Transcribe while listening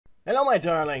Hello my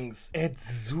darlings,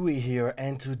 it's Zui here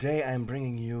and today I'm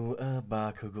bringing you a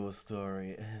Bakugou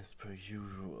story as per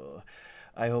usual.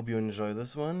 I hope you enjoy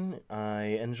this one.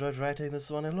 I enjoyed writing this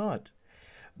one a lot.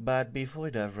 But before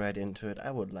we dive right into it, I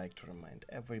would like to remind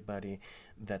everybody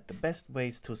that the best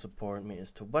ways to support me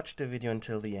is to watch the video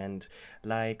until the end,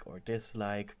 like or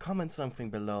dislike, comment something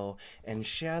below, and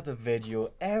share the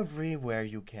video everywhere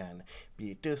you can.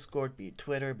 Be it Discord, be it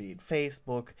Twitter, be it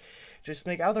Facebook. Just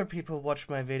make other people watch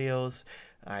my videos.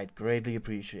 I'd greatly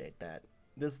appreciate that.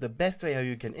 This is the best way how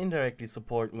you can indirectly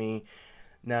support me.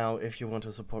 Now, if you want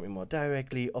to support me more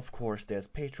directly, of course, there's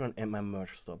Patreon and my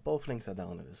merch store. Both links are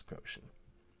down in the description.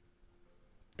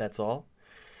 That's all.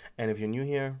 And if you're new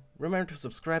here, remember to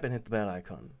subscribe and hit the bell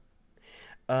icon.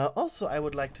 Also, I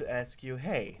would like to ask you,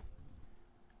 hey,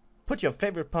 put your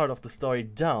favorite part of the story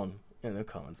down in the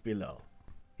comments below.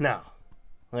 Now,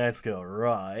 let's go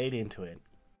right into it.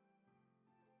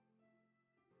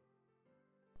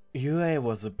 UA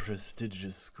was a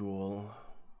prestigious school.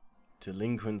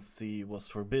 Delinquency was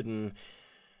forbidden,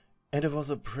 and it was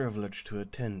a privilege to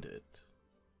attend it.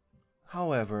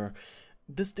 However,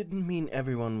 this didn't mean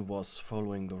everyone was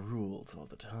following the rules all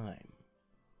the time.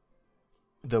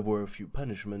 There were a few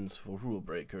punishments for rule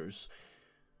breakers.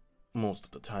 Most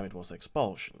of the time it was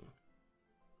expulsion.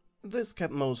 This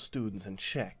kept most students in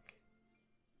check.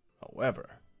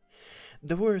 However,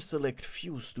 there were a select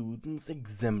few students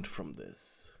exempt from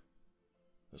this.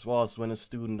 This was when a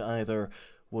student either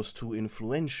was too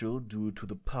influential due to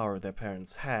the power their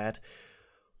parents had,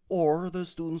 or the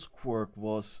student's quirk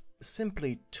was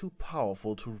simply too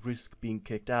powerful to risk being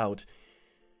kicked out,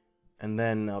 and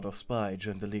then out of spite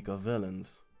join the League of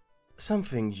Villains.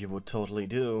 Something you would totally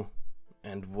do,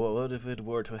 and would if it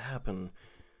were to happen.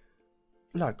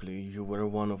 Luckily, you were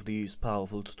one of these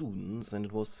powerful students, and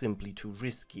it was simply too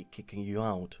risky kicking you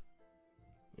out.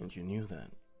 And you knew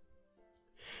that.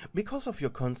 Because of your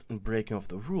constant breaking of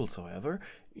the rules, however,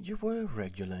 you were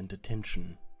regular in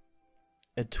detention.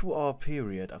 A 2-hour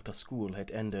period after school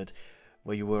had ended,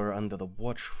 where you were under the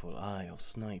watchful eye of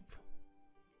Snipe.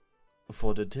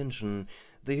 For detention,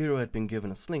 the hero had been given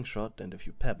a slingshot and a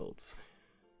few pebbles,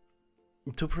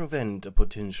 to prevent a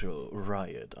potential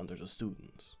riot under the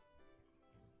students.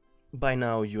 By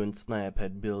now, you and Snipe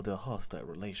had built a hostile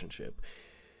relationship,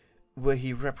 where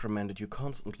he reprimanded you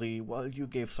constantly while you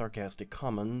gave sarcastic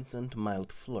comments and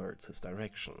mild flirts his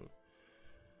direction.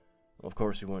 Of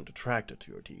course, you weren't attracted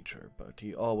to your teacher, but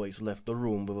he always left the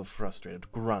room with a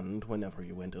frustrated grunt whenever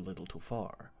you went a little too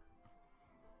far.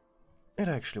 It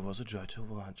actually was a joy to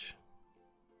watch.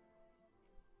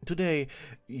 Today,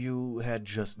 you had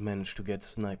just managed to get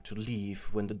Snipe to leave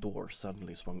when the door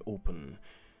suddenly swung open.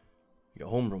 Your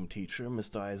homeroom teacher,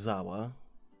 Mr. Aizawa,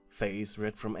 face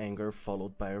red from anger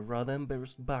followed by a rather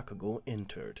embarrassed Bakugou,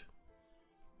 entered.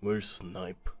 "Where's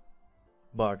Snipe?"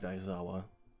 barked Aizawa.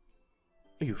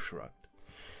 You shrugged.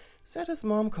 "Said his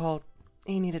mom called.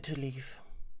 He needed to leave."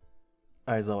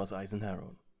 Aizawa's eyes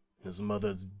narrowed. "His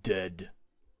mother's dead,"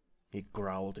 he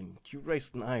growled, and you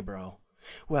raised an eyebrow.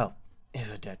 "Well,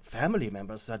 if a dead family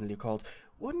member suddenly calls,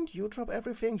 wouldn't you drop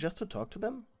everything just to talk to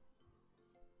them?"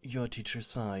 Your teacher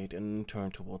sighed and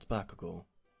turned towards Bakugou.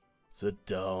 "Sit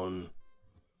down,"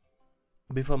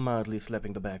 before mildly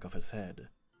slapping the back of his head.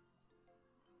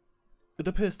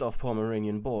 The pissed-off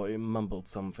Pomeranian boy mumbled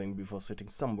something before sitting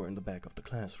somewhere in the back of the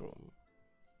classroom.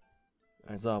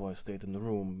 Aizawa stayed in the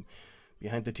room,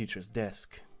 behind the teacher's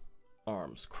desk,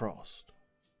 arms crossed.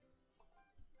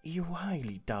 You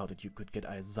highly doubted you could get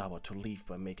Aizawa to leave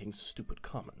by making stupid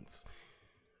comments.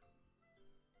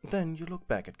 Then you looked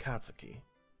back at Katsuki.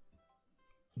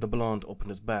 The blonde opened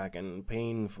his bag and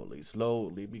painfully,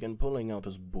 slowly began pulling out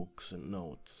his books and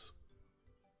notes.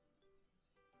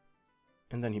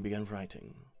 And then he began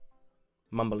writing,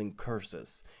 mumbling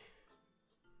curses.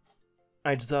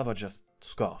 Aizawa just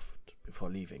scoffed before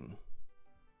leaving.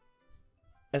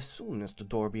 As soon as the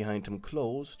door behind him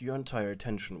closed, your entire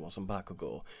attention was on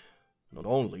Bakugou. Not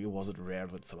only was it rare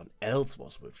that someone else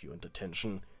was with you in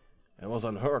detention, it was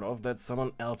unheard of that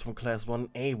someone else from Class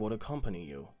 1A would accompany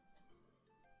you.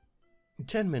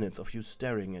 10 minutes of you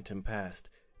staring at him passed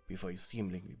before he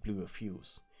seemingly blew a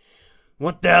fuse.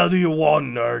 "What the hell do you want,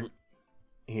 nerd?"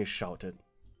 he shouted.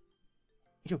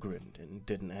 You grinned and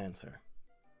didn't answer.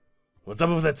 "What's up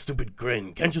with that stupid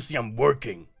grin? Can't you see I'm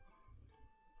working?"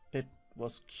 It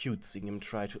was cute seeing him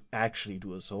try to actually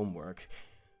do his homework,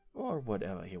 or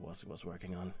whatever he was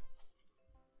working on.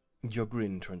 Your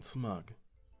grin turned smug.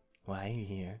 "Why are you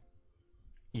here?"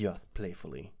 You asked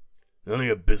playfully. "None of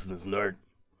your business, nerd."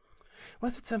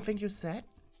 "Was it something you said?"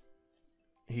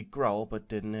 He growled but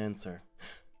didn't answer.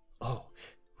 "Oh,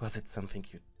 was it something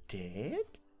you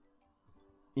did?"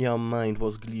 Your mind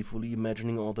was gleefully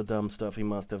imagining all the dumb stuff he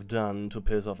must have done to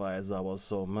piss off Aizawa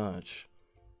so much.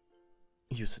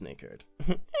 You snickered.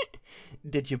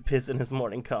 Did you piss in his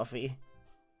morning coffee?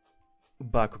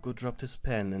 Bakugou dropped his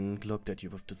pen and looked at you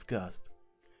with disgust.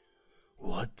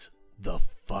 What the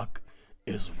fuck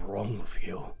is wrong with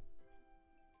you?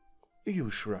 You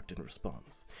shrugged in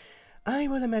response. I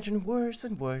will imagine worse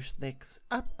and worse things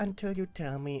up until you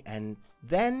tell me, and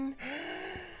then...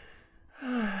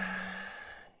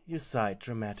 You sighed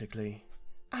dramatically.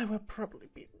 I will probably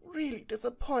be really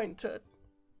disappointed.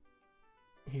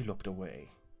 He looked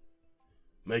away.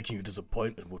 Making you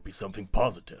disappointed would be something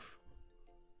positive.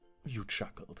 You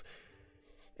chuckled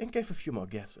and gave a few more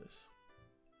guesses.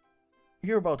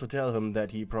 You're about to tell him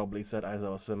that he probably set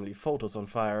Aizawa's family photos on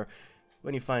fire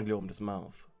when he finally opened his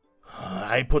mouth.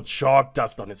 I put chalk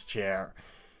dust on his chair.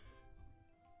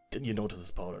 Didn't you notice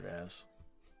his powdered ass?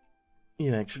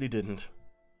 You actually didn't.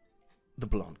 The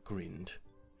blonde grinned.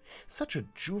 Such a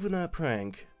juvenile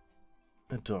prank.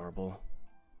 Adorable.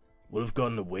 Would have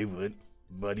gotten away with it,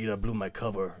 but Ida blew my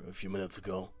cover a few minutes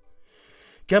ago.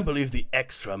 Can't believe the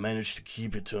extra managed to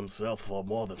keep it to himself for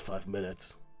more than 5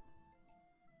 minutes.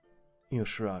 You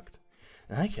shrugged.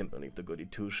 I can't believe the goody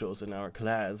two-shows in our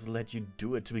class let you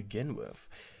do it to begin with.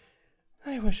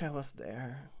 I wish I was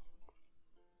there.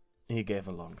 He gave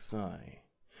a long sigh.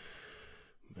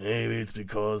 Maybe it's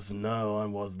because no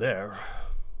one was there.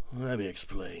 Let me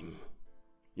explain.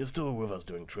 You're still with us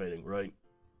doing training, right?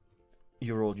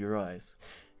 You rolled your eyes.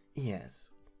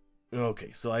 Yes.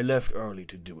 Okay, so I left early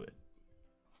to do it.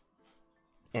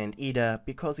 And Ida,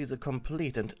 because he's a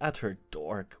complete and utter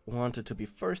dork, wanted to be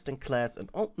first in class and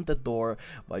opened the door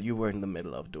while you were in the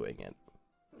middle of doing it.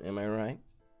 Am I right?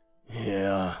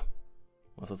 Yeah,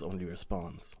 was his only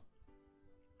response.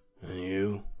 And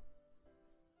you?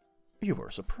 You were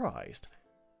surprised.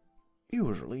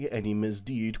 Usually any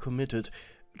misdeed committed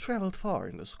traveled far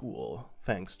in the school,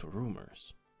 thanks to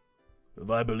rumors. If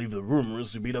I believe the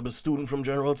rumors, you beat up a student from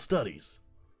general studies.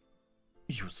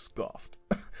 You scoffed.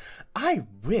 I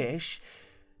wish.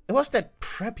 It was that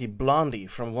preppy blondie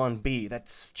from 1B, that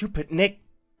stupid Nick.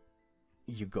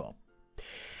 You gulped.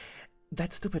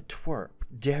 That stupid twerp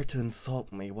dared to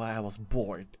insult me while I was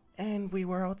bored, and we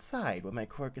were outside when my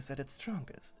quirk is at its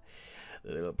strongest.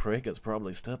 The little prick is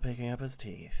probably still picking up his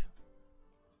teeth.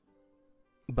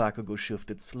 Bakugou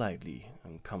shifted slightly,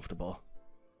 uncomfortable.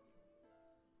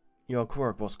 Your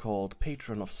quirk was called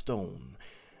Patron of Stone,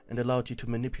 and allowed you to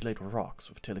manipulate rocks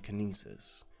with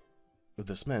telekinesis.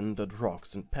 This meant that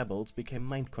rocks and pebbles became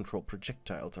mind control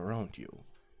projectiles around you.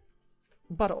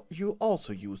 But you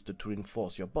also used it to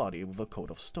reinforce your body with a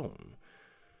coat of stone.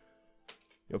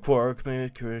 Your quirk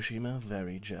made Kirishima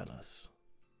very jealous.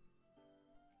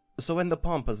 So when the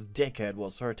pompous dickhead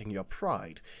was hurting your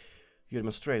pride, you hit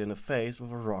him straight in the face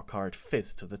with a rock-hard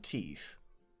fist to the teeth.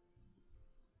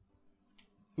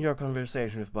 Your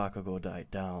conversation with Bakugou died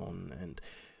down, and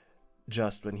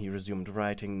just when he resumed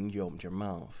writing, you opened your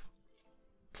mouth.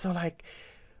 So,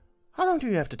 how long do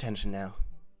you have detention now?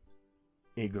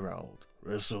 He growled.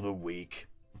 Rest of the week.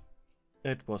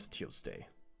 It was Tuesday.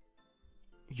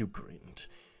 You grinned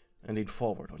and leaned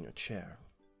forward on your chair.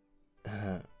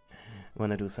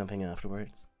 Wanna do something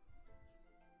afterwards?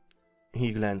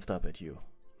 He glanced up at you.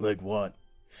 Like what?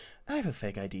 I have a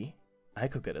fake ID. I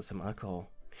could get us some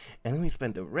alcohol. And then we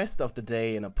spent the rest of the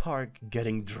day in a park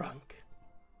getting drunk.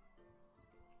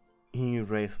 He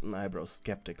raised an eyebrow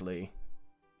skeptically.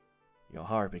 Your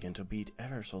heart began to beat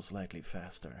ever so slightly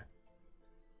faster.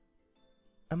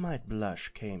 A mild blush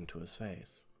came to his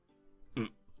face.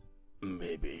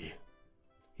 Maybe,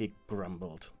 he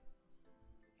grumbled.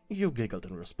 You giggled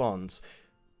in response,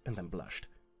 and then blushed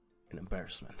in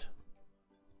embarrassment.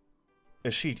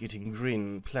 A sheet-eating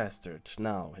grin plastered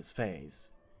now his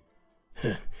face.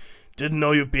 Didn't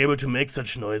know you'd be able to make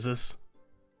such noises.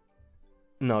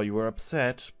 Now you were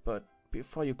upset, but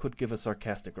before you could give a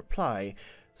sarcastic reply,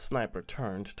 Snipe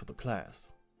returned to the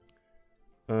class.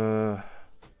 What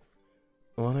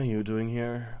are you doing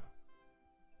here?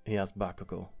 He asked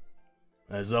Bakugou.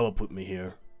 Aizawa put me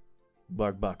here,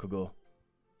 barked Bakugou.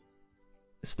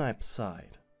 Snipe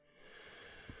sighed.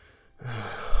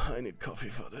 I need coffee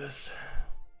for this.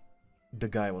 The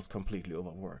guy was completely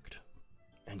overworked,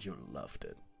 and you loved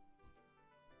it.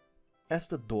 As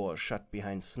the door shut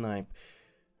behind Snipe,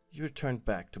 you returned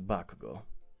back to Bakugou.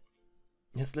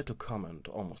 His little comment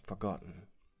almost forgotten.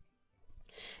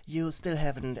 You still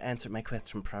haven't answered my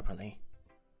question properly.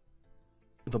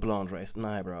 The blonde raised an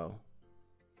eyebrow.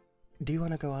 Do you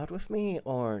want to go out with me,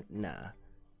 or nah?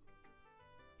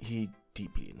 He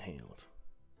deeply inhaled.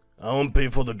 I won't pay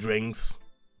for the drinks.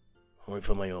 Only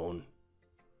for my own.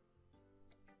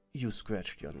 You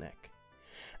scratched your neck.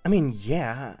 I mean,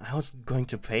 yeah, I was going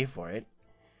to pay for it.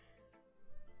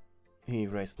 He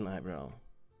raised an eyebrow.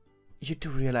 You do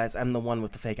realize I'm the one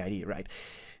with the fake ID, right?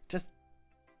 Just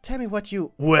tell me what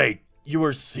you... Wait, you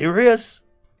were serious?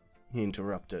 He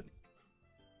interrupted.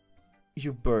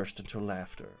 You burst into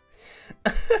laughter.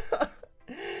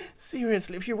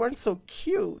 Seriously, if you weren't so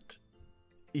cute.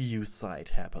 You sighed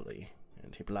happily,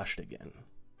 and he blushed again.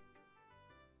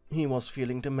 He was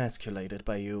feeling demasculated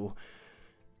by you,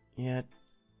 yet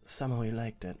somehow he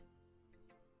liked it.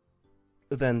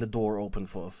 Then the door opened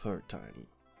for a third time.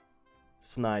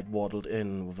 Snide waddled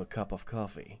in with a cup of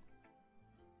coffee.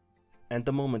 And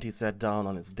the moment he sat down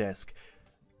on his desk,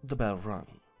 the bell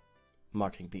rang,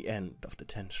 marking the end of the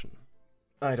tension.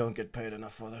 I don't get paid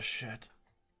enough for this shit,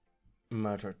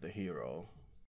 muttered the hero,